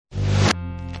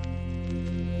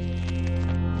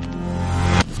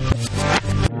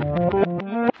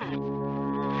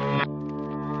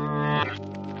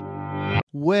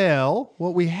Well,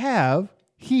 what we have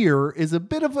here is a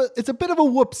bit of a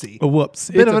whoopsie. A whoops.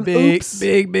 Bit It's of a an big, oops.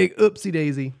 big oopsie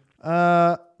daisy.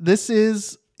 This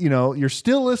is, you're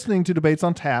still listening to Debates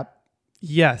on Tap,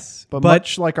 Yes. but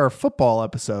much like our football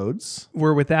episodes,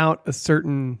 we're without a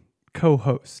certain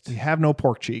co-host. we have no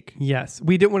pork cheek. Yes.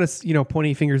 We didn't want to, point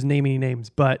any fingers, name any names,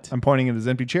 but I'm pointing at his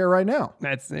empty chair right now.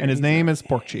 and his name is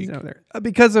Pork Cheek. He's out there.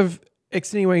 Because of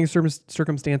extenuating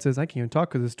circumstances, I can't even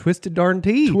talk because it's Twisted Darn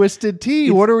Tea. Twisted Tea.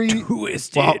 What are we?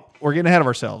 Twisted. Well, we're getting ahead of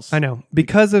ourselves. I know.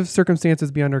 Because of circumstances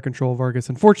beyond our control, Vargas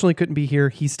unfortunately couldn't be here.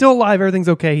 He's still alive. Everything's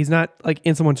okay. He's not like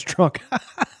in someone's trunk.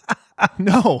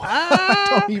 No,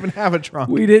 I don't even have a trunk.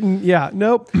 We didn't. Yeah.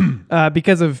 Nope.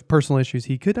 Because of personal issues,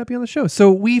 he could not be on the show.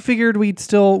 So we figured we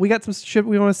got some shit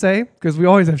we want to say because we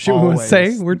always have shit we want to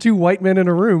say. We're two white men in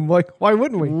a room. Like, why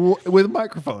wouldn't we? With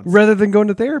microphones. Rather than going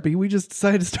to therapy, we just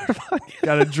decided to start a podcast.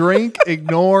 Got to drink,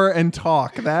 ignore, and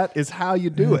talk. That is how you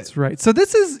do That's it. right. So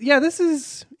this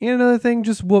is another thing.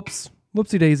 Just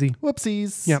whoopsie daisy.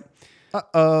 Whoopsies. Yep.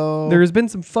 Uh-oh. There has been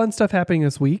some fun stuff happening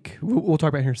this week. We'll talk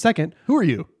about it here in a second. Who are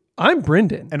you? I'm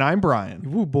Brendan. And I'm Brian.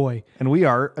 Ooh, boy. And we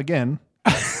are, again,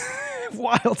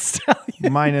 Wild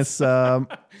stallion.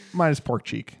 minus pork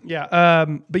cheek. Yeah.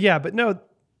 But no,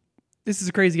 this is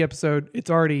a crazy episode.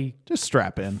 It's already Just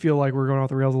strap in. feel like we're going off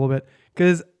the rails a little bit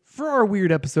because for our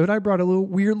weird episode, I brought a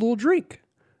weird little drink.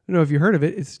 I don't know if you heard of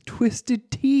it. It's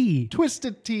Twisted Tea.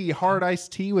 Twisted tea, hard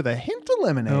iced tea with a hint of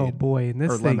lemonade. Oh boy. And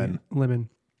this Or thing, lemon.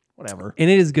 Whatever. And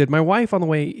it is good. My wife on the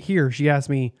way here, she asked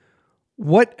me,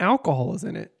 what alcohol is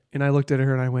in it? And I looked at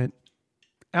her and I went,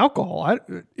 alcohol? What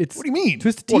do you mean?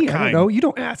 Twisted What tea. I kind? don't know. You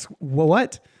don't ask.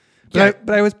 What? But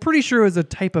I was pretty sure it was a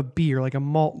type of beer, like a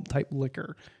malt type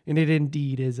liquor. And it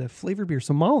indeed is a flavored beer.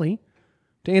 So Molly,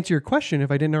 to answer your question,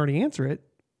 if I didn't already answer it,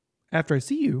 after I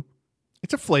see you,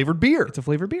 It's a flavored beer. it's a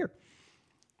flavored beer.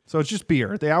 So it's just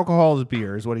beer. The alcohol is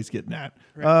beer is what he's getting at.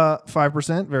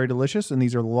 5%, very delicious. And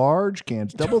these are large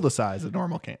cans, double the size of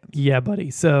normal cans. Yeah, buddy.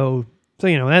 So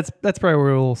that's probably where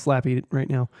we're a little slappy right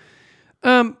now.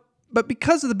 But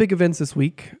because of the big events this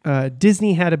week,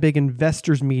 Disney had a big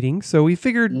investors meeting. So we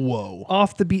figured Whoa.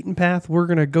 off the beaten path, we're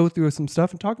going to go through some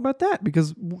stuff and talk about that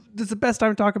because this is the best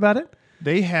time to talk about it.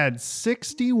 They had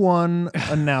 61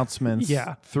 announcements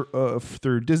Yeah.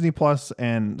 through Disney Plus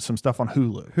and some stuff on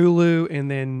Hulu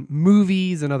and then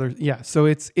movies and other. Yeah. So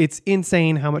it's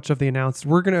insane how much stuff they announced.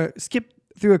 We're going to skip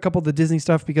through a couple of the Disney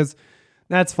stuff because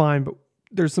that's fine. But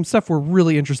there's some stuff we're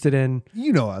really interested in.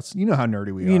 You know us. You know how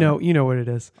nerdy we are. You know what it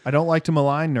is. I don't like to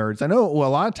malign nerds. I know a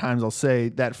lot of times I'll say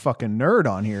that fucking nerd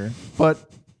on here, but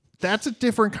that's a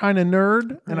different kind of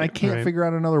nerd, and I can't figure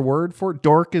out another word for it.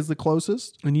 Dork is the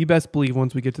closest. And you best believe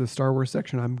once we get to the Star Wars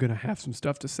section, I'm going to have some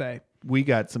stuff to say. We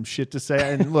got some shit to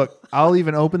say. And look, I'll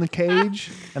even open the cage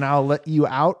and I'll let you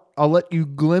out. I'll let you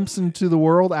glimpse into the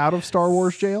world out of Star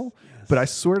Wars jail. Yes. But I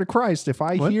swear to Christ, if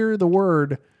I hear the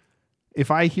word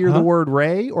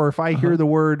Ray, or if I hear the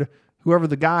word whoever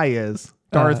the guy is,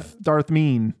 Darth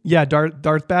Mean. Yeah,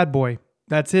 Darth Bad Boy.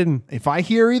 That's hidden. If I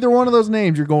hear either one of those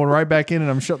names, you're going right back in and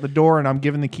I'm shutting the door and I'm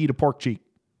giving the key to Pork Cheek.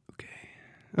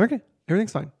 Okay.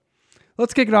 Everything's fine.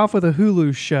 Let's kick it off with a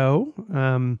Hulu show.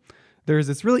 There's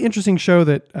this really interesting show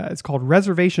that is called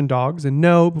Reservation Dogs. And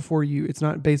no, it's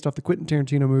not based off the Quentin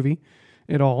Tarantino movie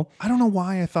at all. I don't know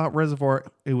why I thought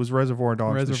it was Reservoir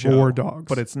Dogs. Reservoir Dogs.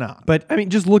 But it's not. But I mean,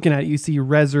 just looking at it, you see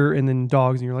Reser and then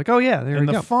dogs and you're like, oh yeah, there we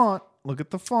go. And the font. Look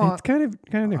at the font. It's kind of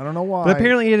there. I don't know why. But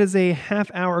apparently it is a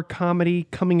half-hour comedy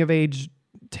coming-of-age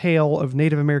tale of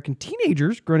Native American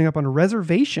teenagers growing up on a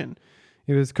reservation.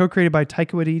 It was co-created by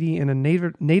Taika Waititi and a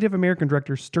Native American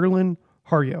director, Sterling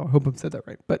Harjo. I hope I said that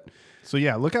right. So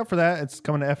yeah, look out for that. It's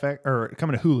coming to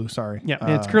coming to Hulu. Sorry. Yeah,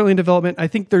 it's currently in development. I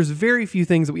think there's very few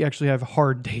things that we actually have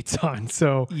hard dates on.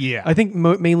 So yeah, I think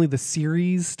mainly the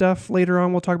series stuff later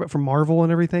on we'll talk about from Marvel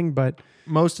and everything. But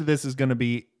most of this is going to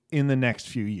be in the next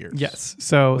few years. Yes.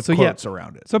 So quotes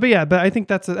around it. But I think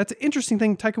that's an interesting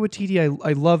thing. Taika Waititi,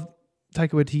 I love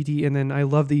Taika Waititi, and then I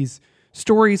love these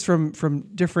stories from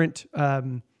different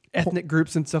ethnic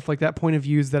groups and stuff like that, point of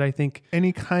views that I think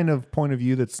any kind of point of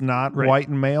view that's not white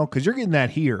and male, because you're getting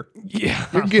that here. Yeah,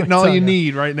 you're getting all you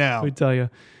need right now. Let me tell you.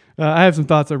 I have some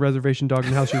thoughts on Reservation Dogs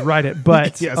and how she write it,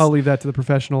 but yes. I'll leave that to the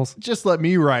professionals. Just let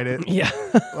me write it. Yeah,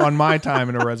 on my time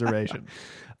in a reservation.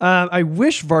 I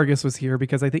wish Vargas was here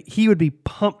because I think he would be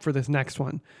pumped for this next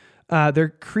one. They're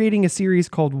creating a series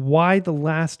called Why the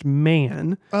Last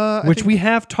Man, which we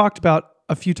have talked about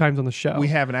a few times on the show. We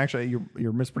haven't actually.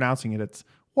 You're mispronouncing it. It's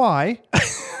Why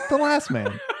the Last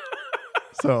Man.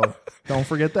 So don't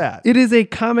forget that. It is a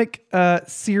comic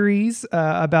series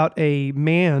about a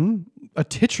man, the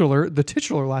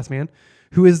titular last man,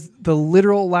 who is the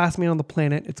literal last man on the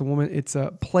planet. It's a woman. It's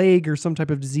a plague or some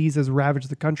type of disease has ravaged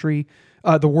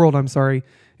the world. I'm sorry,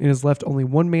 and has left only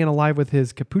one man alive with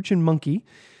his capuchin monkey.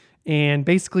 And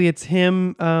basically, it's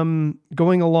him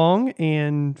going along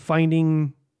and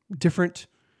finding different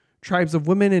tribes of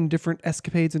women and different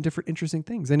escapades and different interesting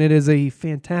things. And it is a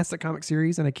fantastic comic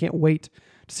series, and I can't wait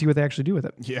to see what they actually do with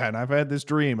it. Yeah, and I've had this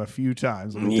dream a few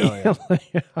times, let me tell you.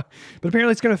 Yeah. But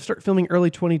apparently it's going to start filming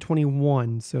early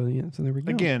 2021. So so there we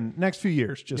go. Again, next few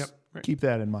years, just keep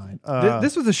that in mind.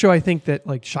 This was a show I think that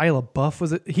like Shia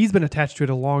LaBeouf he's been attached to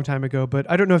it a long time ago, but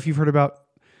I don't know if you've heard about,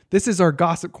 this is our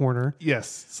gossip corner.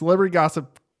 Yes, celebrity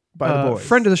gossip by the boys.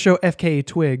 Friend of the show, FKA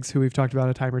Twigs, who we've talked about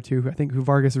a time or two, who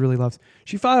Vargas really loves.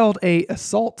 She filed a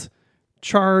assault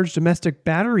charge domestic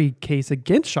battery case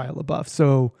against Shia LaBeouf.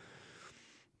 So,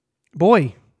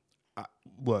 boy.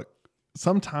 Look,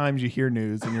 sometimes you hear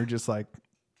news and you're just like,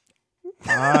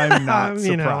 I'm not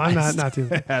surprised. I'm not too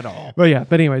at all.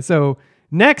 But anyway, so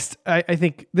next, I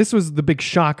think this was the big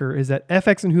shocker, is that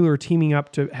FX and Hulu are teaming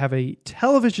up to have a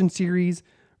television series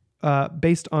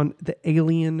based on the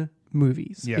Alien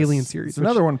movies, yes. Alien series. It's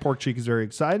another one Pork Cheek is very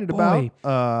excited about.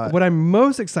 What I'm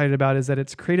most excited about is that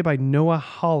it's created by Noah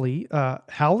Hawley, I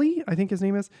think his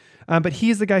name is. But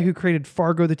he is the guy who created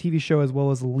Fargo, the TV show, as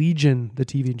well as Legion, the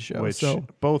TV show. Which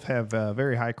both have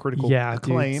very high critical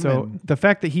acclaim. Dude. So the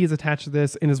fact that he is attached to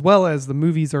this, and as well as the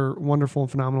movies are wonderful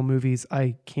and phenomenal movies,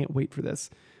 I can't wait for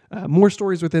this. More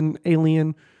stories within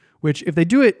Alien, which if they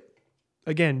do it,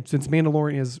 again, since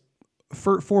Mandalorian is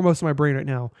foremost in my brain right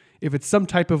now, if it's some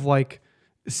type of like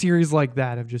series like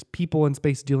that of just people in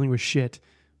space dealing with shit,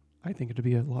 I think it'd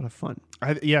be a lot of fun.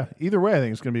 Either way, I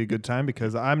think it's going to be a good time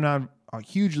because I'm not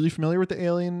hugely familiar with the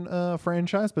Alien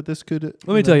franchise, but this could... Let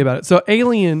me tell you about it. So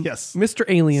Alien, yes. Mr.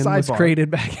 Alien was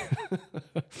created back...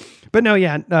 But no,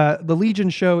 the Legion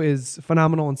show is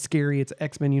phenomenal and scary. It's an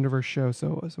X-Men universe show,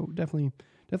 so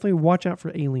definitely watch out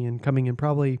for Alien coming in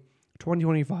probably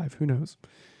 2025. Who knows?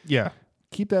 Yeah.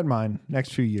 Keep that in mind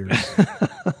next few years.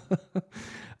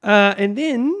 And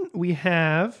then we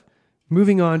have,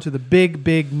 moving on to the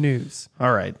big news.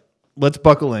 All right. Let's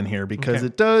buckle in here because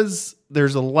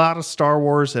there's a lot of Star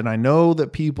Wars, and I know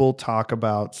that people talk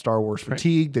about Star Wars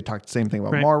fatigue. Right. They talk the same thing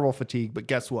about Marvel fatigue, but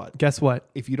guess what?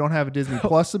 If you don't have a Disney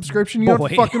Plus subscription, you don't have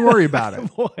to fucking worry about it.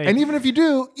 And even if you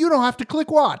do, you don't have to click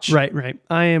watch. Right.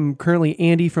 I am currently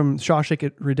Andy from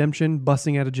Shawshank Redemption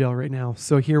busting out of jail right now.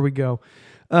 So here we go.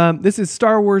 This is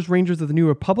Star Wars Rangers of the New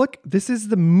Republic. This is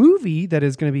the movie that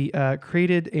is going to be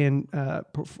created and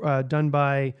done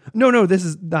by... No, this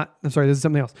is not... I'm sorry, this is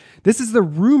something else. This is the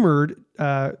rumored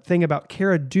thing about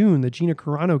Cara Dune, the Gina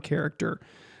Carano character,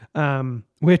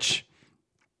 which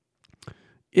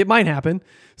it might happen.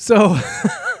 So...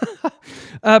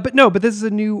 but this is a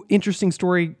new interesting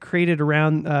story created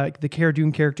around the Cara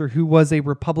Dune character, who was a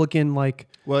Republican, like...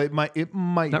 Well, it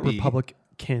might not be.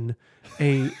 Republican,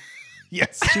 a...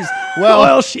 Yes.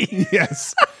 She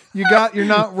yes. You're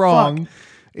not wrong.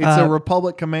 It's a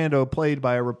Republic commando played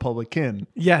by a Republican.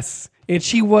 Yes. And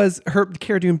she was her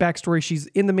Cara Dune backstory. She's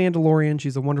in The Mandalorian.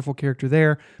 She's a wonderful character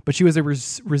there, but she was a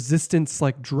resistance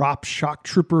like drop shock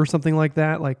trooper or something like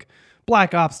that, like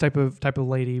Black Ops type of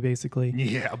lady, basically.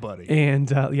 Yeah, buddy. And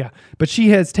but she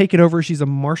has taken over. She's a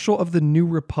marshal of the New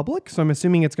Republic. So I'm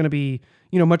assuming it's going to be,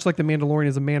 much like The Mandalorian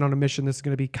is a man on a mission. This is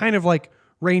going to be kind of like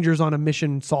Rangers on a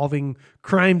mission solving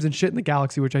crimes and shit in the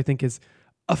galaxy, which I think is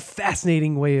a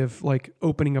fascinating way of like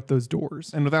opening up those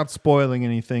doors. And without spoiling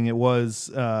anything, it was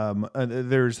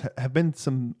have been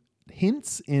some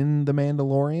hints in The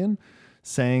Mandalorian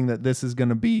saying that this is going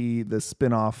to be the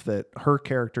spinoff that her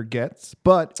character gets,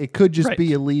 but it could just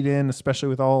be a lead in, especially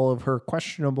with all of her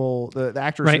questionable, the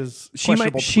actress's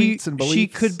questionable tweets and beliefs. She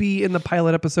could be in the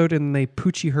pilot episode and they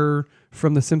poochie her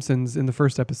from The Simpsons in the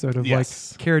first episode of like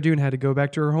Cara Dune had to go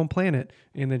back to her home planet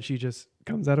and then she just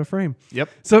comes out of frame. Yep.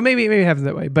 So maybe it happens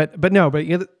that way, but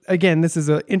again, this is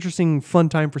an interesting, fun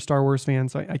time for Star Wars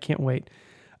fans. So I can't wait.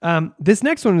 This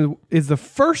next one is the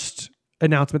first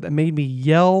announcement that made me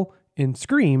yell and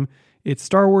scream. It's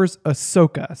Star Wars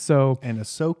Ahsoka. And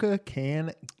Ahsoka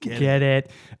can get it.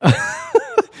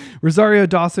 Rosario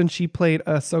Dawson, she played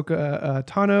Ahsoka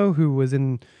Tano, who was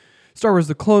in Star Wars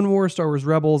The Clone Wars, Star Wars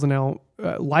Rebels, and now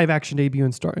live action debut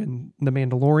in The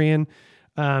Mandalorian.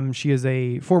 She is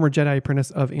a former Jedi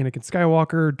apprentice of Anakin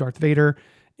Skywalker, Darth Vader,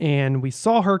 and we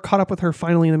saw her, caught up with her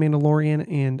finally in The Mandalorian,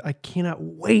 and I cannot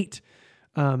wait.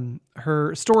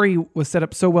 Her story was set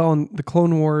up so well in The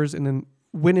Clone Wars and then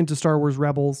went into Star Wars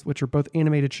Rebels, which are both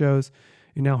animated shows,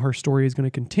 and now her story is going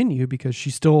to continue because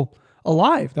she's still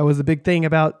alive. That was the big thing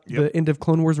about the end of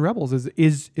Clone Wars Rebels is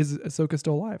Ahsoka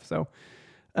still alive? So,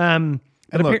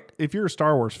 And But look, if you're a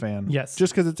Star Wars fan, Yes.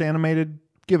 just because it's animated,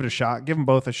 give it a shot. Give them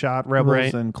both a shot, Rebels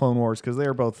Right. and Clone Wars, because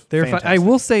they're both They're fun. fantastic. I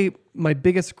will say my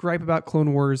biggest gripe about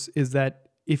Clone Wars is that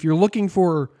if you're looking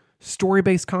for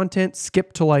story-based content,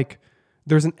 skip to like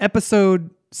there's an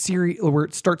episode series where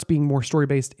it starts being more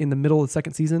story-based in the middle of the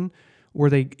second season where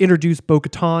they introduce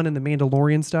Bo-Katan and the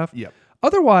Mandalorian stuff. Yep.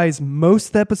 Otherwise, most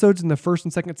of the episodes in the first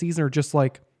and second season are just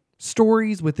like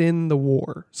stories within the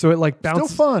war. So it like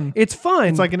bounces. Still fun. It's fun.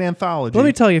 It's like an anthology. But let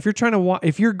me tell you, if you're trying to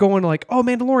if you're going like, oh,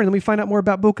 Mandalorian, let me find out more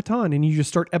about Bo-Katan, and you just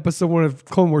start episode 1 of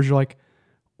Clone Wars, you're like,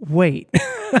 wait.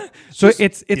 So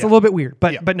it's a little bit weird,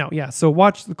 but no, yeah. So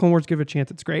watch the Clone Wars, give it a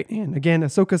chance. It's great. And again,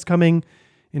 Ahsoka's coming,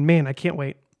 and man, I can't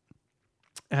wait.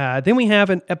 Then we have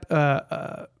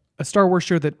a Star Wars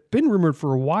show that's been rumored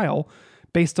for a while,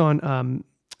 based on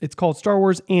it's called Star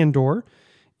Wars Andor.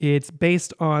 It's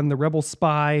based on the Rebel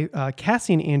spy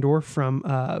Cassian Andor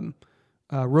from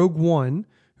Rogue One,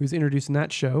 who's introduced in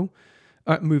that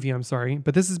movie. I'm sorry,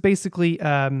 but this is basically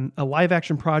a live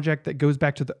action project that goes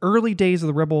back to the early days of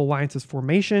the Rebel Alliance's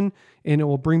formation, and it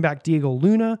will bring back Diego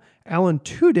Luna, Alan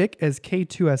Tudyk as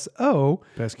K2SO,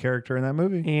 best character in that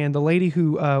movie, and the lady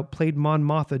who played Mon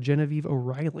Mothma, Genevieve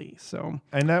O'Reilly. So,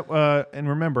 and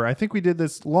remember, I think we did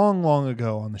this long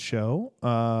ago on the show.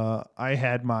 I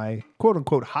had my quote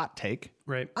unquote hot take.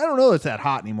 right. I don't know if it's that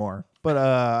hot anymore, but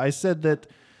I said that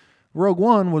Rogue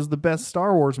One was the best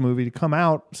Star Wars movie to come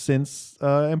out since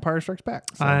Empire Strikes Back.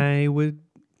 So. I would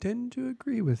tend to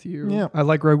agree with you. Yeah. I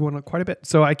like Rogue One quite a bit.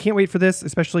 So I can't wait for this,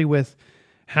 especially with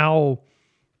how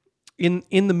in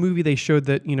the movie they showed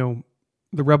that,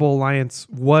 the Rebel Alliance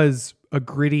was a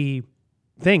gritty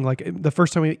thing. Like the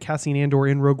first time we meet Cassian Andor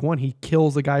in Rogue One, he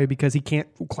kills a guy because he can't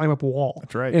climb up a wall.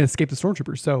 That's right. And escape the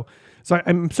stormtroopers. So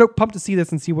I'm so pumped to see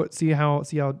this and see how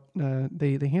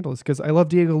they handle this, because I love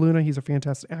Diego Luna. He's a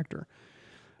fantastic actor.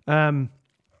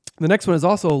 The next one is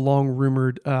also a long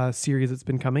rumored series that's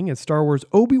been coming. It's Star Wars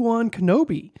Obi-Wan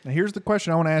Kenobi. Now, here's the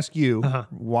question I want to ask you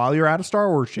while you're out of Star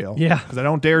Wars jail. Yeah. Because I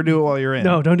don't dare do it while you're in.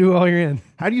 No, don't do it while you're in.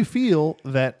 How do you feel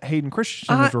that Hayden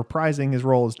Christensen is reprising his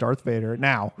role as Darth Vader?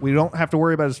 Now, we don't have to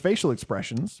worry about his facial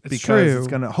expressions because true. it's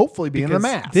going to hopefully be in the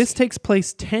mask. This takes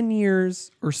place 10 years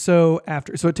or so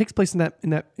after. So it takes place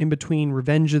in between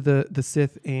Revenge of the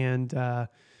Sith and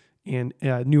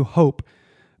New Hope.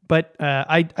 But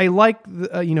I like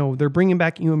they're bringing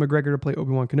back Ewan McGregor to play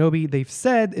Obi-Wan Kenobi. They've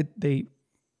said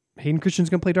Hayden Christensen's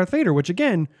going to play Darth Vader, which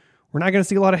again, we're not going to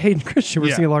see a lot of Hayden Christensen.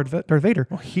 We're seeing a lot of Darth Vader.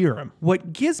 We'll hear him.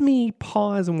 What gives me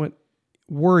pause and what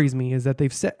worries me is that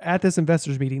they've said at this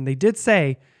investors meeting, they did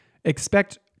say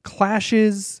expect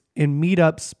clashes and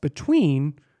meetups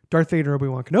between Darth Vader and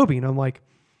Obi-Wan Kenobi. And I'm like,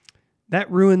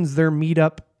 that ruins their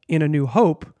meetup in A New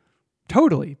Hope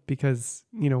totally, because,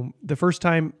 the first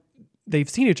time they've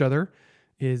seen each other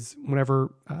is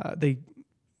whenever they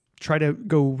try to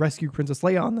go rescue Princess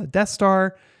Leia on the Death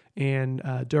Star, and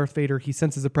Darth Vader, he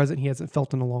senses a presence he hasn't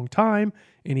felt in a long time,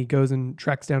 and he goes and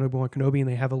tracks down Obi-Wan Kenobi, and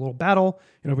they have a little battle,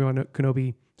 and Obi-Wan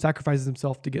Kenobi sacrifices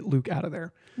himself to get Luke out of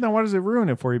there. Now, why does it ruin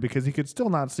it for you? Because you could still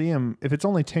not see him. If it's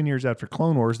only 10 years after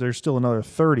Clone Wars, there's still another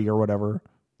 30 or whatever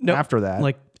after that.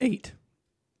 Like 8.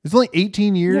 It's only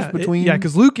 18 years between.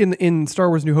 Because Luke in Star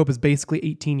Wars New Hope is basically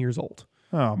 18 years old.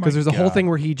 Oh, because there's a whole thing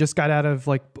where he just got out of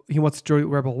he wants to join the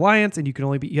Rebel Alliance, and you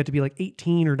have to be like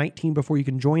 18 or 19 before you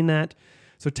can join that.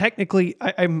 So technically,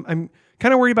 I'm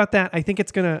kind of worried about that. I think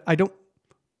I don't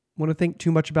want to think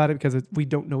too much about it because we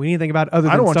don't know anything about it other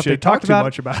than stuff they talked about. I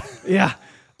don't want you to talk too much about it. Yeah,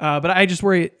 but I just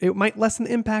worry it might lessen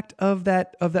the impact of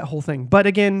that whole thing. But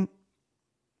again,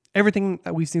 everything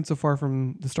that we've seen so far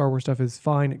from the Star Wars stuff is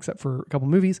fine, except for a couple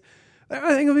movies.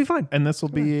 I think it'll be fine. And this will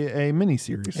be a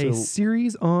mini-series. A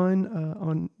series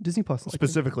on Disney Plus.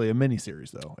 Specifically a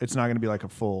mini-series, though. It's not going to be like a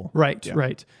full... Right.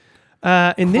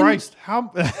 And Christ, then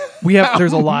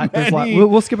there's a lot. There's a lot.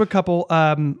 We'll skip a couple.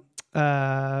 Tell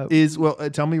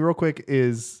me real quick,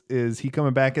 is he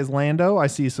coming back as Lando? I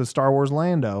see. So Star Wars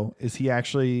Lando, is he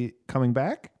actually coming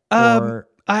back?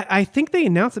 I think they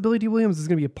announced that Billy D. Williams is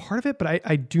going to be a part of it, but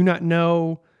I do not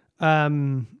know. I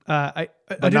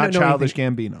do not know Childish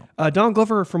anything. Gambino. Donald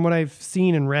Glover, from what I've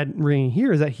seen and reading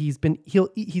here, is that he's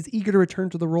eager to return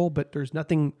to the role, but there's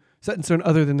nothing set in stone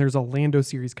other than there's a Lando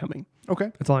series coming.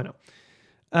 Okay, that's all I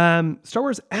know. Star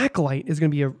Wars Acolyte is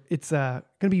going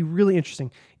to be really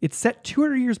interesting. It's set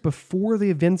 200 years before the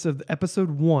events of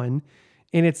Episode 1,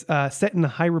 and it's set in the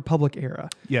High Republic era.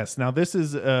 Yes. Now this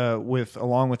is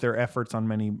along with their efforts on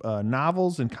many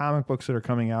novels and comic books that are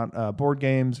coming out, board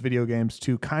games, video games,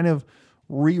 to kind of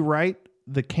rewrite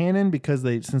the canon, because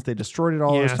since they destroyed it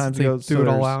all those times ago, threw it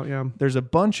all out. Yeah, there's a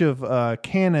bunch of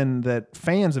canon that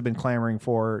fans have been clamoring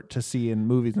for to see in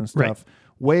movies and stuff. Right.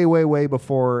 way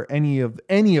before any of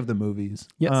the movies.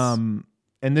 Yes.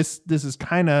 And this is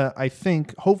kind of, I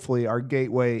think, hopefully our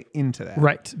gateway into that.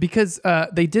 Right. Because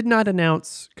they did not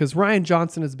announce, because Rian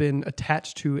Johnson has been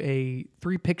attached to a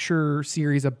 3-picture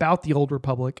series about the Old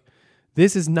Republic.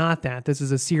 This is not that. This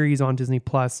is a series on Disney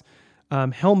Plus,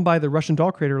 helmed by the Russian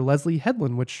Doll creator Leslie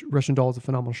Headland, which Russian Doll is a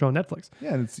phenomenal show on Netflix.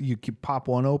 Yeah, and you keep pop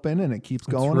one open and it keeps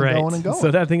going Right. and going and going. So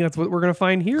I think that's what we're going to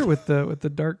find here with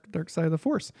the dark side of the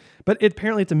Force. But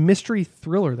apparently it's a mystery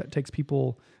thriller that takes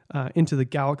people into the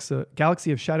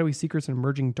galaxy of shadowy secrets and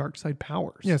emerging dark side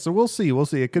powers. Yeah, so we'll see.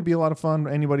 It could be a lot of fun.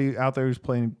 Anybody out there who's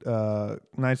playing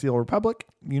Knights of the Old Republic,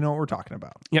 you know what we're talking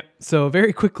about. Yep. So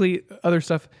very quickly, other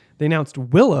stuff. They announced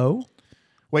Willow.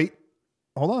 Wait,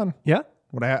 hold on. Yeah.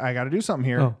 What I got to do something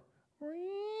here. Oh.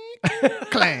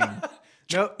 Clang.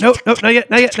 No, not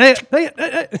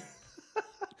yet.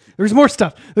 There's more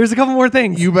stuff. There's a couple more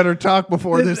things. You better talk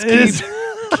before this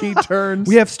key turns.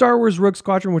 We have Star Wars Rogue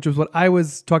Squadron, which was what I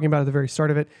was talking about at the very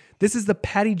start of it. This is the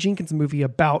Patty Jenkins movie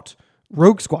about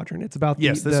Rogue Squadron. It's about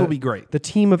this will be great. The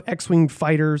team of X-Wing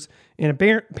fighters, and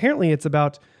apparently it's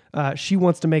about she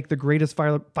wants to make the greatest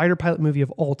fighter pilot movie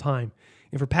of all time.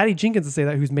 And for Patty Jenkins to say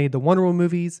that, who's made the Wonder Woman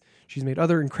movies, she's made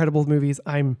other incredible movies,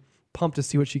 I'm pumped to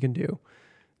see what she can do.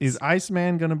 Is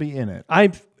Iceman going to be in it?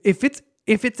 If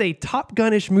it's a Top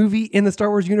Gun-ish movie in the Star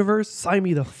Wars universe, sign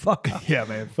me the fuck up. Yeah,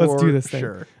 man. Let's do this thing.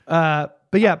 Sure.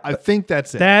 But yeah, I think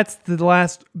that's it. that's the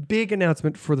last big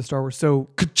announcement for the Star Wars. So,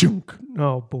 Ka-chunk.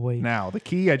 oh boy. Now the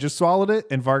key, I just swallowed it,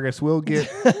 and Vargas will get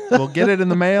it in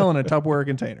the mail in a Tupperware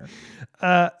container.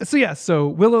 So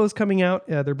Willow is coming out.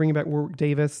 They're bringing back Warwick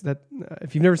Davis. That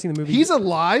if you've never seen the movie, He's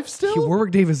alive still?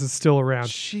 Warwick Davis is still around.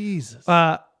 Jesus.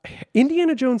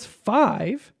 Indiana Jones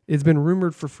 5 has been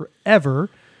rumored for forever.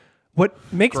 What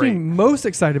makes me Great. most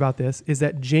excited about this is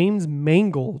that James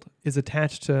Mangold is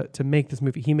attached to make this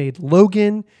movie. He made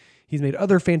Logan. He's made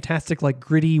other fantastic, like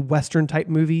gritty Western type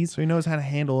movies. So he knows how to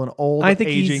handle an old, I think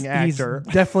aging he's actor.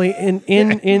 definitely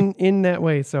in that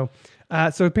way. So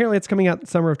apparently it's coming out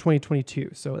summer of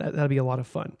 2022. So that'll be a lot of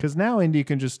fun. Because now Indy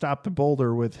can just stop the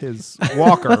boulder with his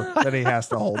walker that he has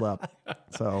to hold up.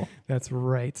 So That's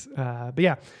right. But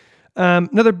yeah.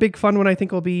 Another big fun one I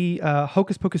think will be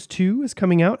Hocus Pocus 2 is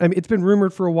coming out. I mean, it's been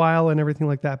rumored for a while and everything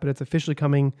like that, but it's officially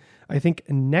coming, I think,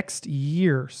 next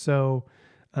year. So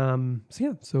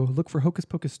look for Hocus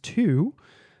Pocus 2.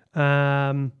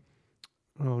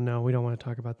 Oh no, we don't want to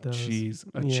talk about those. jeez,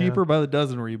 a Yeah. cheaper by the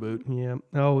dozen reboot. Yeah.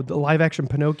 Oh, the live action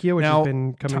Pinocchio, which Now, has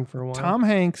been coming for a while. Tom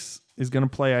Hanks is going to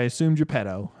play, I assume,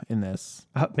 Geppetto in this.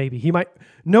 Maybe he might.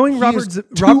 Knowing He Robert is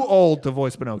too old to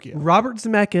voice Pinocchio. Robert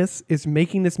Zemeckis is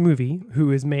making this movie,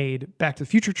 who has made Back to the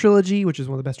Future trilogy, which is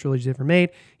one of the best trilogies ever made.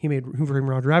 He made Who Framed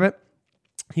Roger Rabbit.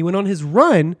 He went on his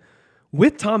run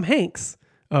with Tom Hanks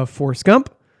of Forrest Gump,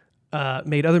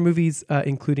 made other movies,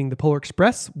 including The Polar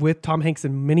Express with Tom Hanks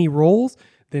in many roles,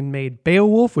 then made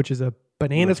Beowulf, which is a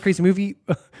bananas crazy movie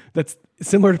that's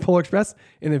similar to Polar Express,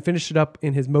 and then finished it up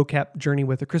in his mocap journey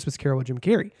with A Christmas Carol with Jim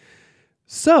Carrey.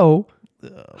 So,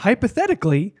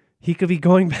 hypothetically, he could be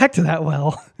going back to that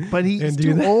well. But he's and do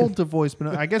too that. old to voice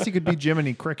Pinocchio. I guess he could be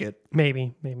Jiminy Cricket.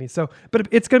 Maybe. So, but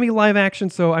it's going to be live action,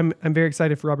 so I'm very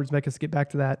excited for Robert Zemeckis to get back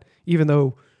to that, even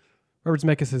though Robert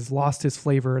Zemeckis has lost his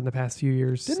flavor in the past few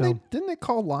years. Didn't they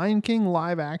call Lion King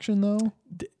live action though?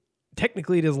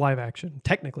 Technically, it is live action.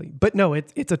 Technically, but no,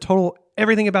 it's a total.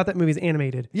 Everything about that movie is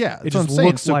animated. Yeah, it that's what just I'm saying.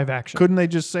 looks So live action. Couldn't they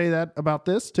just say that about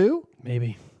this too?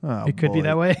 Maybe Oh, it could be boy.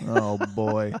 that way. Oh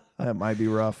boy, that might be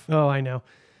rough. Oh, I know.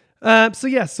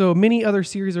 So many other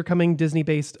series are coming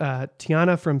Disney-based.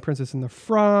 Tiana from Princess and the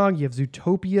Frog. You have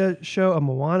Zootopia show, a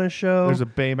Moana show. There's a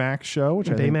Baymax show, which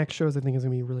The I think Baymax shows. I think is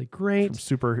going to be really great. from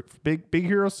Super Big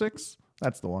Hero 6.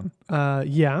 That's the one.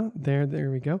 Yeah, there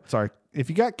we go. Sorry. If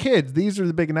you got kids, these are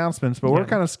the big announcements, but we're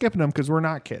kind of skipping them because we're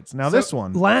not kids. Now this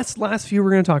one. Last few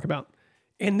we're going to talk about.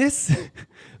 And this,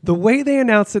 the way they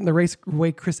announced it and the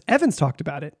way Chris Evans talked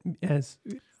about it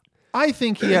I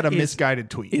think he had a misguided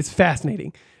tweet. is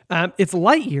fascinating. It's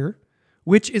Lightyear,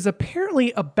 which is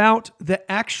apparently about the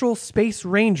actual Space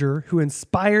Ranger who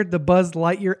inspired the Buzz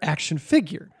Lightyear action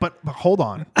figure. But hold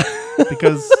on.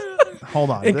 Because, hold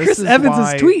on. And This Chris is Evans'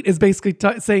 why tweet is basically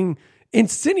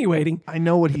insinuating I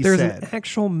know what he there's said. an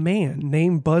actual man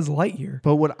named Buzz Lightyear.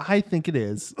 But what I think it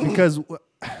is, because,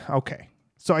 okay.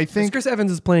 So I think, Chris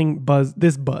Evans is playing Buzz.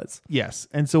 yes.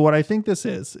 And so what I think this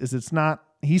is it's not,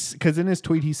 because in his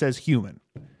tweet he says human.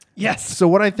 Yes. So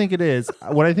what I think it is,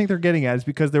 what I think they're getting at is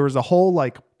because there was a whole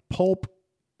like pulp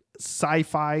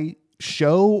sci-fi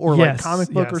show or like Yes, comic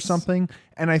book or yes. something.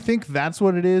 And I think that's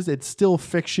what it is. It's still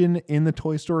fiction in the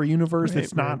Toy Story universe. Right,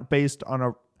 It's not based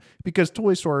on because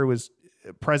Toy Story was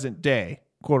present day.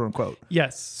 quote unquote.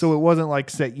 Yes. So it wasn't like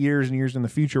set years and years in the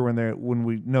future when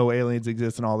we know aliens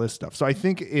exist and all this stuff. So I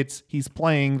think he's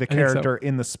playing the character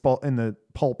in the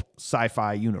pulp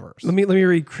sci-fi universe. Let me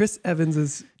read Chris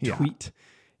Evans's tweet.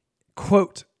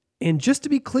 Quote, and just to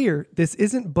be clear, this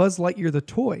isn't Buzz Lightyear the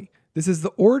toy. This is the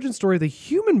origin story of the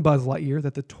human Buzz Lightyear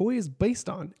that the toy is based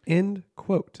on. End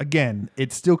quote. Again,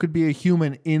 it still could be a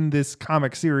human in this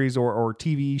comic series or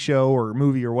TV show or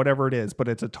movie or whatever it is, but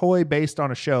it's a toy based on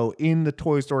a show in the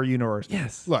Toy Story universe.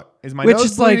 Yes. Look, is my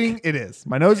nose bleeding? It is.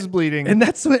 My nose is bleeding. And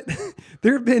that's what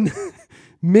there have been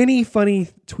many funny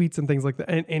tweets and things like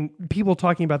that. And people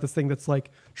talking about this thing that's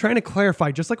like trying to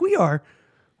clarify, just like we are,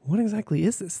 what exactly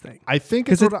is this thing? I think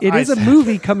it is a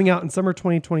movie coming out in summer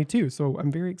 2022. So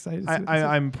I'm very excited.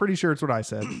 I'm pretty sure it's what I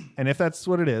said. And if that's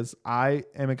what it is, I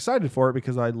am excited for it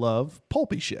because I love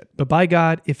pulpy shit. But by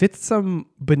God, if it's some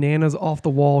bananas off the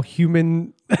wall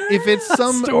human, if it's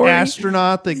some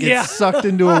astronaut that gets sucked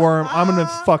into a worm, I'm going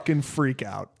to fucking freak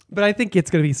out. But I think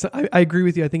it's going to be, I agree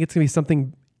with you. I think it's going to be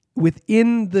something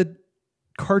within the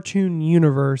cartoon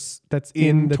universe that's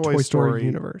in the Toy Story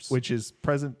universe. Which is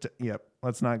present. Yep.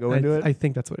 Let's not go into it. I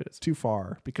think that's what it is. Too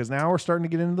far, because now we're starting to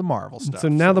get into the Marvel stuff. So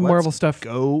now the Marvel stuff.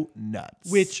 Go nuts.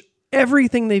 Which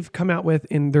everything they've come out with,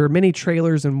 and there are many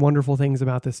trailers and wonderful things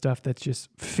about this stuff that's just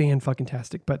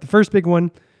fan-fucking-tastic. But the first big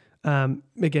one,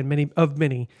 again,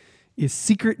 many, is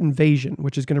Secret Invasion,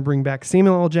 which is going to bring back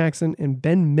Samuel L. Jackson and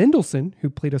Ben Mendelsohn, who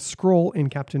played a Skrull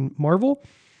in Captain Marvel.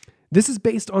 This is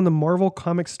based on the Marvel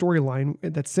comic storyline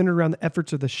that's centered around the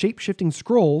efforts of the shape-shifting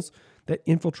Skrulls that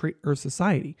infiltrate Earth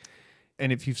society.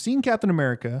 And if you've seen Captain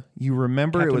America, you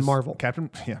remember Captain it was Marvel.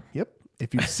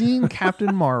 If you've seen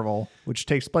Captain Marvel, which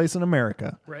takes place in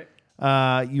America, right?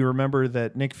 You remember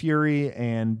that Nick Fury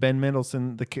and Ben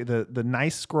Mendelsohn, the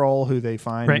nice Skrull who they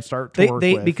find and start to work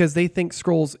with, because they think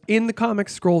Skrulls in the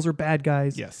comics, Skrulls are bad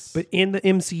guys. Yes, but in the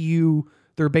MCU,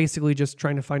 they're basically just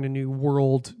trying to find a new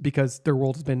world because their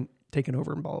world has been taken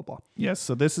over and blah blah blah. Yes,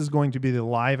 so this is going to be the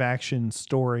live action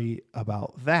story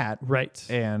about that, right?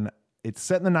 And it's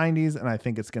set in the 90s, and I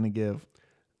think it's going to give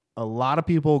a lot of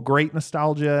people great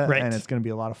nostalgia, and it's going to be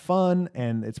a lot of fun,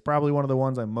 and it's probably one of the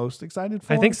ones I'm most excited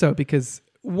for. I think so, because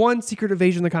one, Secret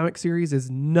Invasion, the comic series, is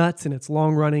nuts, and it's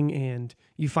long running, and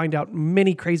you find out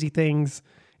many crazy things,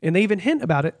 and they even hint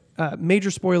about it. Major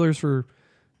spoilers for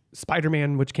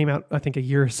Spider-Man, which came out, I think, a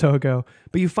year or so ago,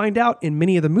 but you find out in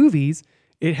many of the movies,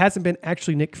 it hasn't been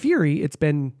actually Nick Fury, it's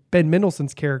been Ben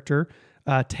Mendelsohn's character,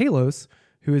 Talos,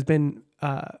 who has been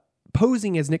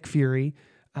posing as Nick Fury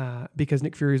because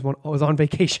Nick Fury was on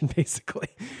vacation, basically.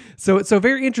 So it's a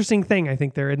very interesting thing, I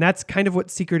think, there. And that's kind of what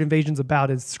Secret Invasion's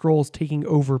about, is Skrulls taking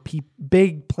over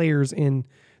big players in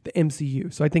the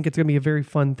MCU. So I think it's going to be a very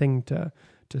fun thing to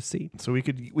see. So we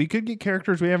could get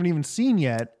characters we haven't even seen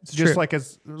yet, It's just true. like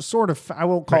as sort of, I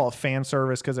won't call it fan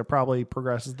service because it probably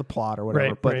progresses the plot or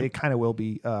whatever, but it kind of will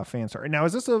be fan service. Now,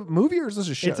 is this a movie or is this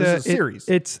a show? It's a series.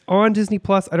 It's on Disney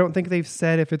Plus. I don't think they've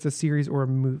said if it's a series or a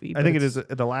movie. I think it is.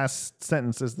 The last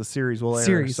sentence is the series will air.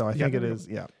 Series. So I think it is.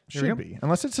 Yeah, should be.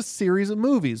 Unless it's a series of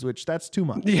movies, which that's too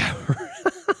much. Yeah.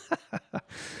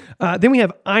 Then we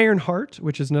have Ironheart,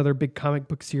 which is another big comic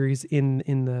book series in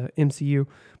the MCU.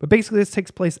 But basically, this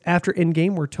takes place after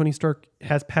Endgame, where Tony Stark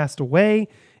has passed away,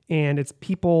 and it's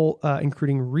people,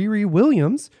 including Riri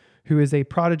Williams, who is a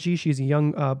prodigy. She's a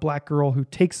young black girl who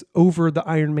takes over the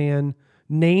Iron Man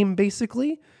name,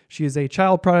 basically. She is a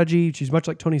child prodigy. She's much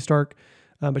like Tony Stark,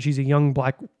 but she's a young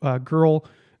black girl,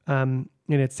 and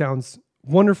it sounds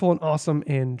wonderful and awesome,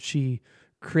 and she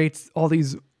creates all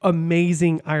these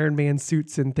amazing Iron Man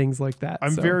suits and things like that.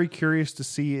 I'm very curious to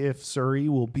see if Shuri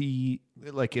will be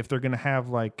like, if they're going to have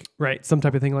like some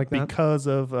type of thing like that because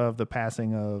of the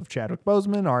passing of Chadwick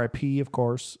Boseman, R.I.P. of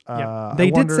course.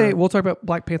 They did say we'll talk about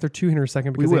Black Panther 2 in a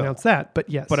second because they announced that. But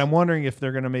yes, but I'm wondering if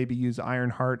they're going to maybe use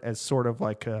Ironheart as sort of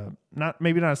like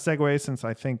maybe not a segue, since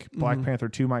I think Black Panther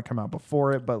 2 might come out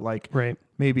before it, but like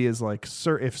maybe as like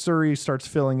if Shuri starts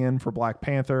filling in for Black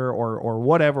Panther or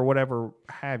whatever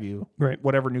have you,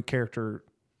 whatever new character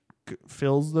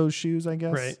fills those shoes, I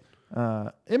guess.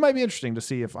 It might be interesting to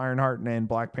see if Ironheart and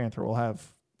Black Panther will have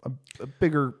a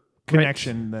bigger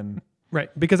connection than...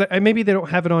 because maybe they don't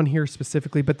have it on here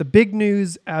specifically, but the big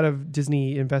news out of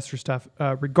Disney investor stuff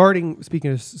regarding,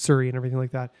 speaking of Shuri and everything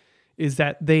like that, is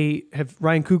that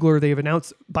Ryan Coogler, they have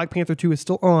announced Black Panther 2 is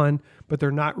still on, but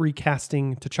they're not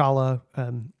recasting T'Challa,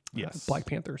 Black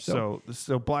Panther. So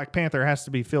Black Panther has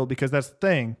to be filled, because that's the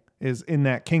thing, is in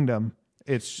that kingdom,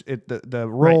 the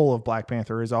role of Black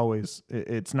Panther is always,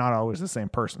 it's not always the same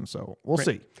person. So we'll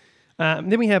see.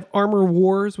 Then we have Armor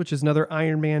Wars, which is another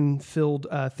Iron Man filled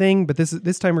thing, but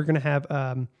this time we're going to have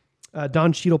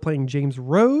Don Cheadle playing James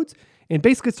Rhodes. And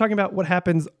basically it's talking about what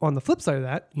happens on the flip side of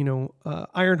that.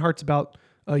 Ironheart's about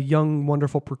a young,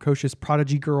 wonderful, precocious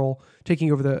prodigy girl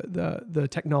taking over the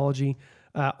technology.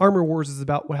 Armor Wars is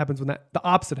about what happens when the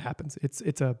opposite happens.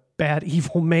 It's a bad,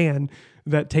 evil man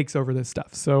that takes over this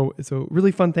stuff. So it's a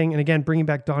really fun thing. And again, bringing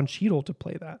back Don Cheadle to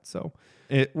play that. So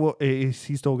is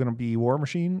he still going to be War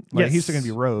Machine? Yes. He's still going to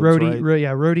be Rhodes, Rhodey, right?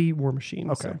 Rhodey War Machine.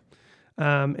 Okay. So,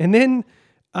 and then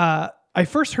I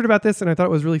first heard about this and I thought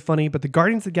it was really funny, but the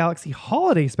Guardians of the Galaxy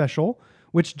holiday special,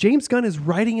 which James Gunn is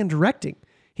writing and directing.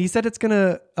 He said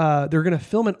they're gonna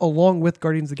film it along with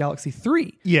Guardians of the Galaxy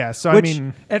 3. Yeah, so which,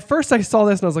 at first I saw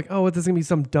this and I was like, oh, this is gonna be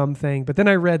some dumb thing. But then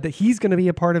I read that he's gonna be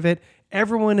a part of it.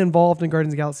 Everyone involved in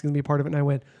Guardians of the Galaxy is gonna be a part of it. And I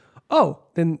went, oh,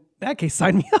 then in that case,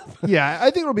 sign me up. Yeah,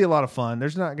 I think it'll be a lot of fun.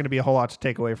 There's not going to be a whole lot to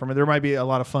take away from it. There might be a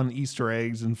lot of fun Easter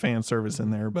eggs and fan service in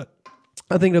there, but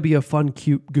I think it'll be a fun,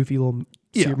 cute, goofy little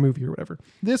movie or whatever.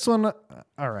 This one,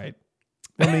 all right.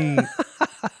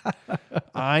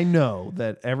 I know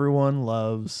that everyone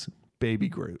loves Baby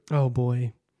Groot Oh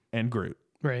boy. and Groot.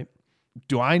 Right.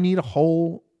 Do I need a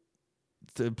whole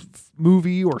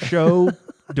movie or show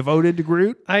devoted to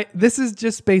Groot? This is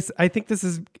just I think this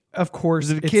is, of course.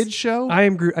 Is it a kid's show? I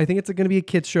am Groot. I think it's going to be a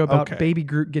kid's show about Okay. Baby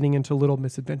Groot getting into little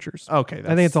misadventures. Okay. I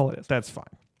think that's all it is. That's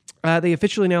fine. They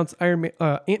officially announced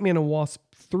Ant-Man and Wasp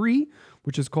 3,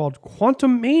 which is called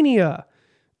Quantum Mania.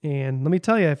 And let me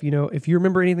tell you, if you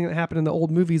remember anything that happened in the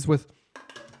old movies with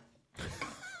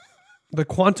the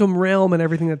quantum realm and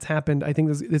everything that's happened, I think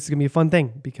this is going to be a fun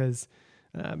thing because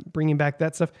bringing back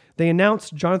that stuff. They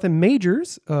announced Jonathan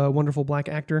Majors, a wonderful black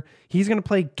actor. He's going to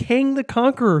play Kang the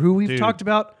Conqueror, who we've talked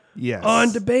about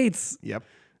on Debates. Yep.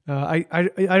 I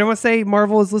don't want to say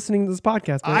Marvel is listening to this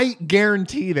podcast. But I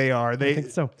guarantee they are. I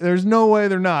think so. There's no way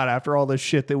they're not after all this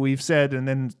shit that we've said and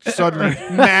then suddenly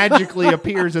magically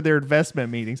appears at their investment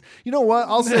meetings. You know what?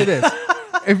 I'll say this.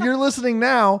 If you're listening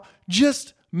now,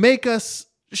 just make us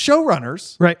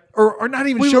showrunners. Right. Or not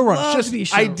even We would showrunners. love Just to be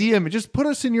idea. Just put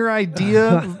us in your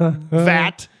idea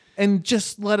vat and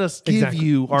just let us give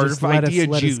you our Just idea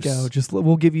let juice. us go.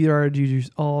 We'll give you our idea juice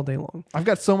all day long. I've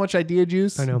got so much idea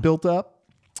juice built up.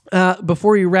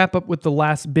 Before you wrap up with the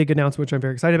last big announcement, which I'm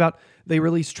very excited about, they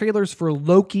released trailers for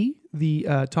Loki, the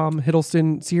Tom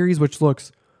Hiddleston series, which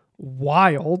looks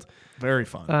wild. Very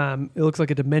fun. It looks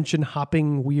like a dimension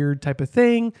hopping weird type of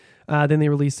thing. Then they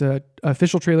released a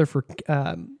official trailer for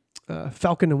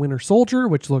Falcon and Winter Soldier,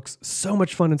 which looks so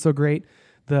much fun and so great.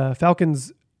 The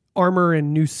Falcon's armor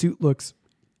and new suit looks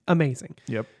amazing.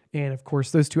 Yep. And of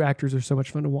course, those two actors are so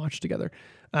much fun to watch together.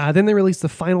 Then they released the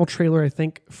final trailer, I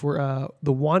think, for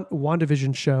the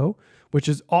WandaVision show, which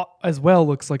is as well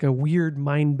looks like a weird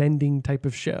mind-bending type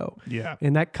of show. Yeah.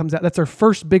 And that comes out. That's our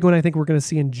first big one I think we're going to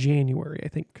see in January, I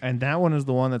think. And that one is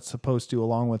the one that's supposed to,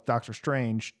 along with Doctor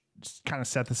Strange, kind of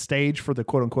set the stage for the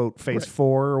quote-unquote Phase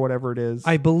 4 or whatever it is.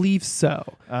 I believe so.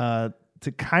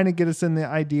 To kind of get us in the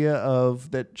idea of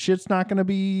that shit's not going to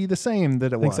be the same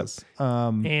that it was. So.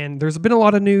 And there's been a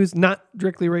lot of news, not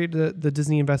directly related to the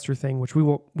Disney investor thing, which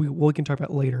we can talk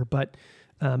about later. But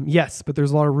yes, but there's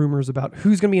a lot of rumors about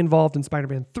who's going to be involved in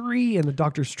Spider-Man 3 and the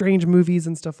Doctor Strange movies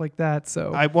and stuff like that.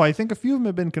 So I think a few of them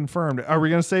have been confirmed. Are we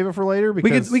going to save it for later?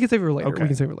 Because we can save it for later. Okay. We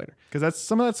can save it later. Because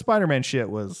some of that Spider-Man shit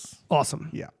was awesome.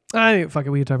 Yeah. Fuck it.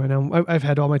 We can talk about it now. I've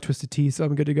had all my twisted tea, so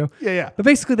I'm good to go. Yeah. But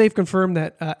basically, they've confirmed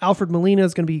that Alfred Molina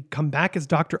is going to come back as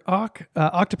Dr.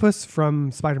 Octopus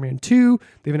from Spider-Man 2.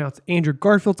 They've announced Andrew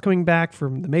Garfield's coming back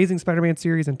from the Amazing Spider-Man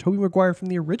series and Tobey Maguire from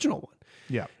the original one.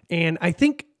 Yeah. And I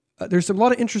think there's a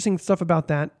lot of interesting stuff about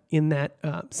that in that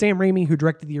Sam Raimi, who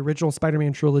directed the original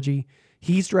Spider-Man trilogy,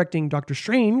 he's directing Doctor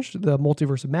Strange, the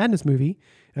Multiverse of Madness movie.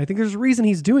 And I think there's a reason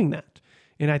he's doing that.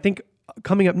 And I think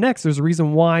coming up next, there's a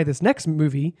reason why this next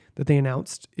movie that they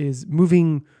announced is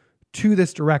moving to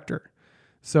this director.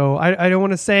 So I don't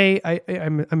want to say,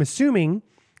 I'm assuming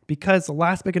because the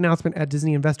last big announcement at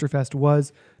Disney Investor Fest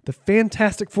was the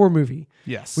Fantastic Four movie.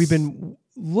 Yes. We've been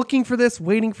looking for this,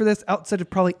 waiting for this. Outside of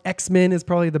probably X-Men is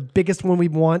probably the biggest one we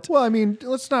want. Well, I mean,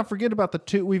 let's not forget about the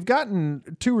two. We've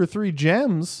gotten 2 or 3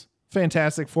 gems.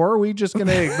 Fantastic Four. Are we just going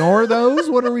to ignore those?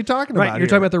 What are we talking about? Right, you're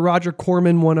talking about the Roger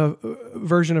Corman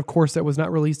version, of course, that was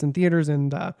not released in theaters,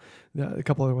 and a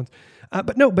couple other ones.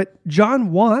 But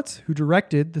John Watts, who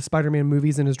directed the Spider-Man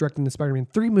movies and is directing the Spider-Man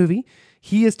 3 movie,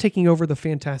 he is taking over the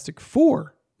Fantastic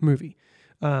Four movie.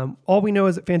 All we know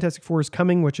is that Fantastic Four is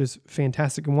coming, which is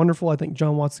fantastic and wonderful. I think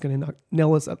John Watts is going to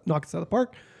knock us out of the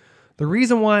park. The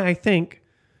reason why I think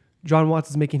John Watts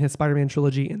is making his Spider-Man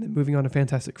trilogy and then moving on to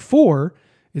Fantastic Four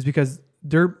is because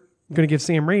they're going to give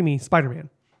Sam Raimi Spider-Man.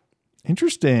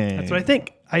 Interesting. That's what I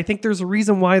think. I think there's a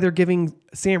reason why they're giving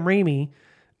Sam Raimi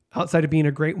outside of being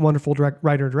a great, wonderful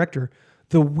writer and director,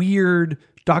 the weird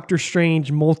Doctor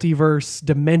Strange multiverse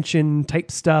dimension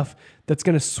type stuff that's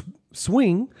going to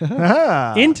swing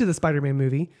into the Spider-Man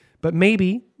movie. But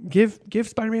maybe give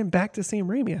Spider-Man back to Sam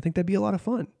Raimi. I think that'd be a lot of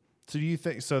fun. So do you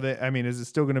think so that, I mean, is it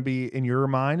still going to be, in your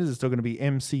mind, is it still going to be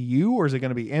MCU, or is it going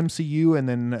to be MCU and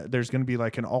then there's going to be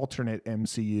like an alternate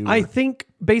MCU? I think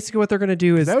basically what they're going to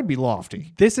do is, that would be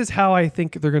lofty. this is how I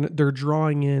think they're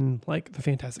drawing in like the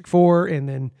Fantastic Four and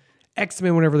then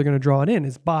X-Men, whenever they're going to draw it in,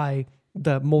 is by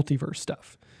the multiverse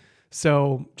stuff.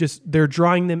 So just they're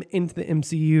drawing them into the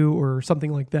MCU or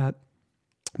something like that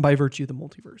by virtue of the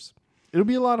multiverse. It'll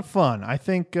be a lot of fun. I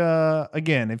think,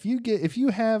 again, if you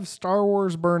have Star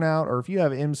Wars burnout or if you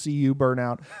have MCU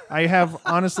burnout, I have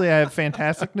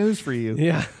fantastic news for you.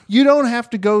 Yeah. You don't have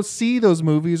to go see those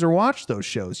movies or watch those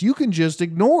shows. You can just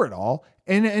ignore it all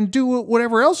and do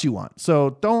whatever else you want.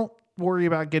 So don't worry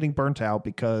about getting burnt out,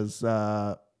 because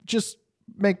just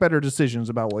make better decisions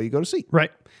about what you go to see.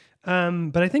 Right.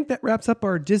 But I think that wraps up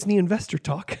our Disney investor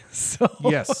talk. So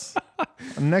Yes.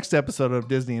 On the next episode of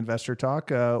Disney Investor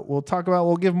Talk,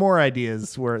 we'll give more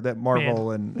ideas that Marvel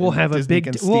and we'll have Disney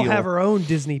can steal. we'll have our own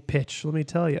Disney pitch. Let me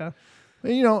tell you.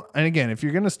 And again, if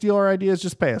you're going to steal our ideas,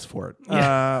 just pay us for it.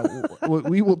 Yeah.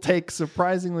 We will take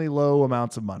surprisingly low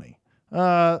amounts of money.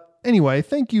 Anyway,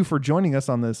 thank you for joining us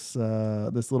on this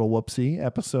little whoopsie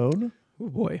episode. Oh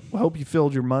boy. I hope you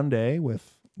filled your Monday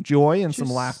with joy and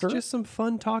some laughter. Just some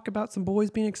fun talk about some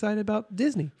boys being excited about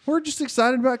Disney. We're just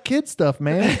excited about kid stuff,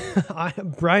 man.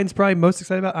 Brian's probably most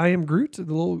excited about I Am Groot, the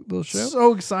little show.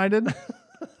 So excited.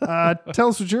 Tell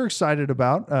us what you're excited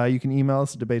about. You can email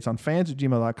us at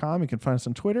debatesonfans@gmail.com. You can find us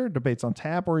on Twitter, Debates on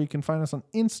Tap, or you can find us on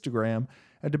Instagram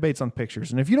at Debates on Pictures.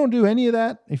 And if you don't do any of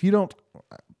that, if you don't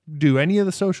do any of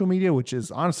the social media, which is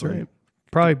honestly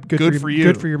probably good for you,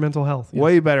 good for your mental health, yes.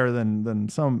 Way better than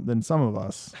some of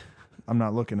us. I'm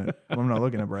not looking at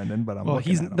Brendan, but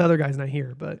looking at him. The other guy's not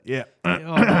here, but yeah.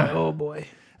 Oh boy.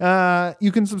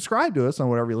 You can subscribe to us on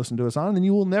whatever you listen to us on, and then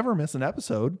you will never miss an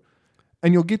episode,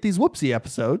 and you'll get these whoopsie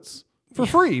episodes for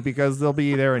free because they'll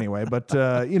be there anyway. But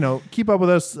keep up with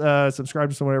us. Subscribe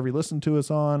to us on whatever you listen to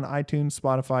us on: iTunes,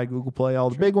 Spotify, Google Play, all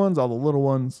the big ones, all the little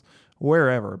ones,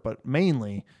 wherever. But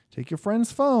mainly, take your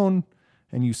friend's phone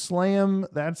and you slam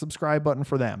that subscribe button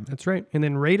for them. That's right. And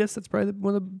then rate us. That's probably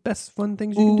one of the best fun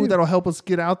things you can do. That'll help us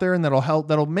get out there, and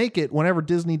that'll make it whenever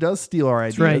Disney does steal our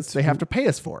ideas, right. They have to pay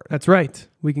us for it. That's right.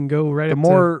 We can go right the up to... The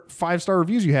more 5-star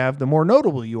reviews you have, the more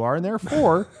notable you are, and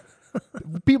therefore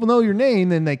people know your name,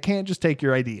 then they can't just take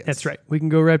your ideas. That's right. We can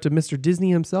go right up to Mr.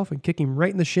 Disney himself and kick him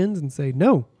right in the shins and say,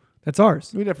 no, that's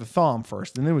ours. We'd have to thaw him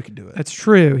first, and then we could do it. That's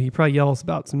true. He'd probably yell us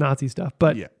about some Nazi stuff,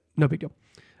 but no big deal.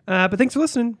 But thanks for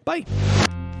listening. Bye.